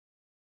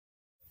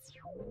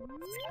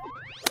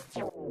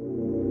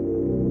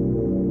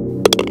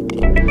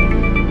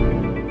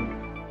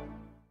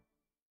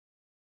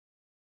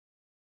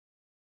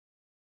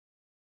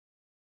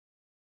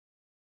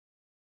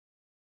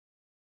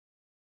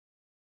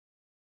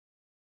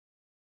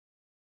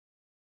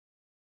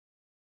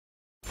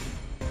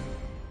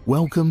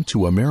Welcome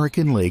to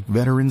American Lake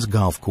Veterans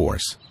Golf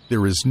Course.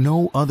 There is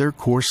no other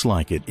course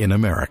like it in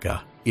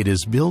America. It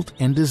is built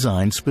and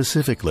designed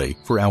specifically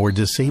for our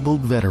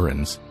disabled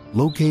veterans.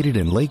 Located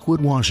in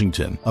Lakewood,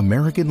 Washington,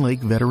 American Lake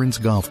Veterans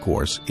Golf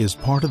Course is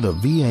part of the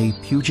VA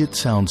Puget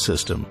Sound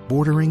system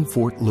bordering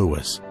Fort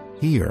Lewis.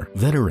 Here,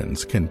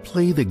 veterans can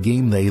play the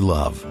game they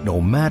love,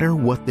 no matter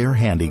what their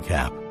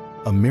handicap.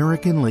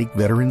 American Lake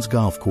Veterans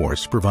Golf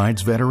Course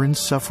provides veterans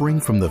suffering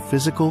from the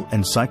physical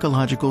and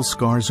psychological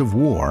scars of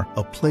war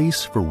a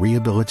place for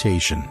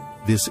rehabilitation.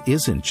 This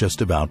isn't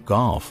just about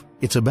golf.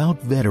 It's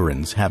about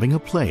veterans having a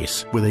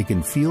place where they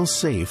can feel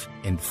safe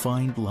and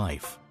find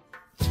life.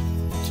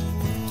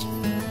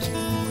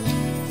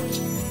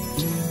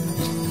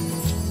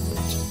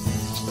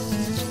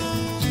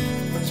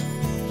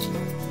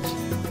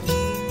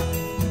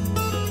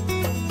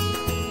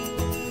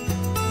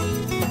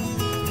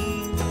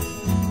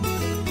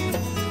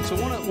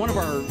 One of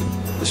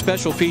our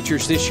special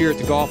features this year at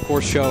the Golf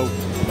Course Show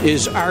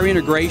is our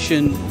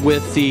integration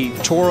with the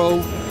Toro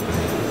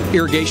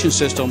irrigation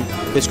system.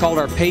 It's called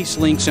our Pace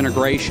Links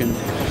integration.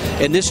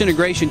 And this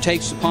integration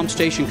takes the pump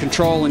station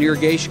control and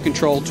irrigation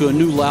control to a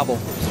new level.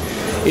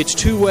 It's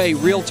two-way,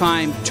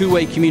 real-time,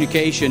 two-way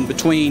communication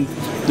between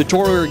the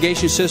Toro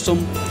irrigation system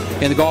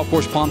and the golf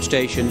course pump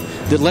station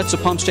that lets the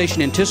pump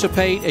station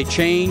anticipate a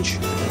change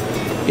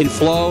in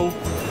flow,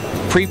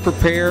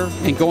 pre-prepare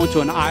and go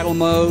into an idle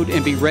mode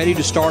and be ready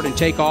to start and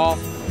take off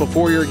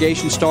before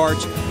irrigation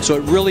starts. So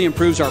it really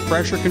improves our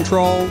pressure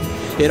control.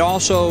 It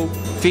also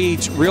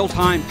feeds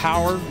real-time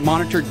power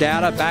monitored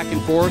data back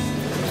and forth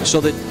so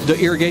that the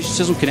irrigation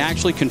system can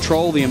actually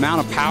control the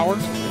amount of power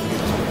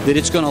that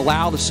it's going to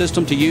allow the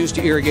system to use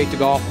to irrigate the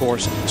golf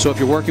course. So if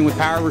you're working with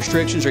power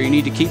restrictions or you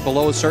need to keep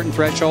below a certain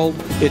threshold,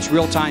 it's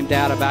real-time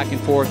data back and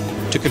forth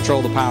to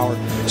control the power.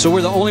 So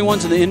we're the only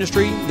ones in the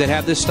industry that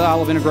have this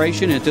style of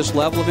integration at this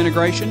level of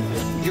integration.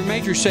 Your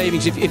major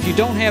savings, if you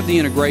don't have the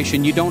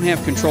integration, you don't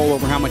have control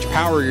over how much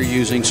power you're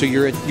using, so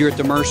you're at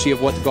the mercy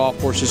of what the golf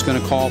course is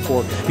going to call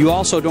for. You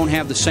also don't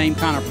have the same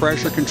kind of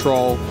pressure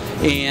control,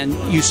 and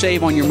you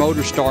save on your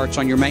motor starts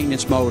on your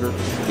maintenance motor.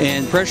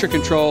 And pressure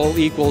control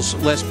equals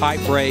less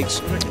pipe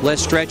breaks,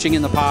 less stretching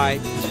in the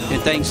pipe,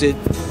 and things that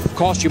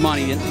cost you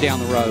money down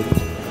the road.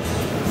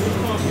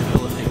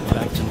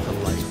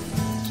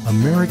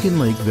 American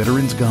Lake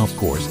Veterans Golf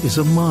Course is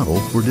a model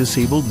for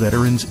disabled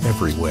veterans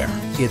everywhere.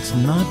 It's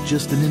not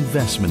just an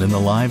investment in the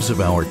lives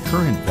of our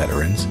current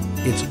veterans,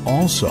 it's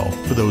also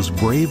for those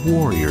brave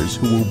warriors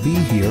who will be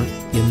here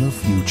in the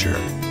future.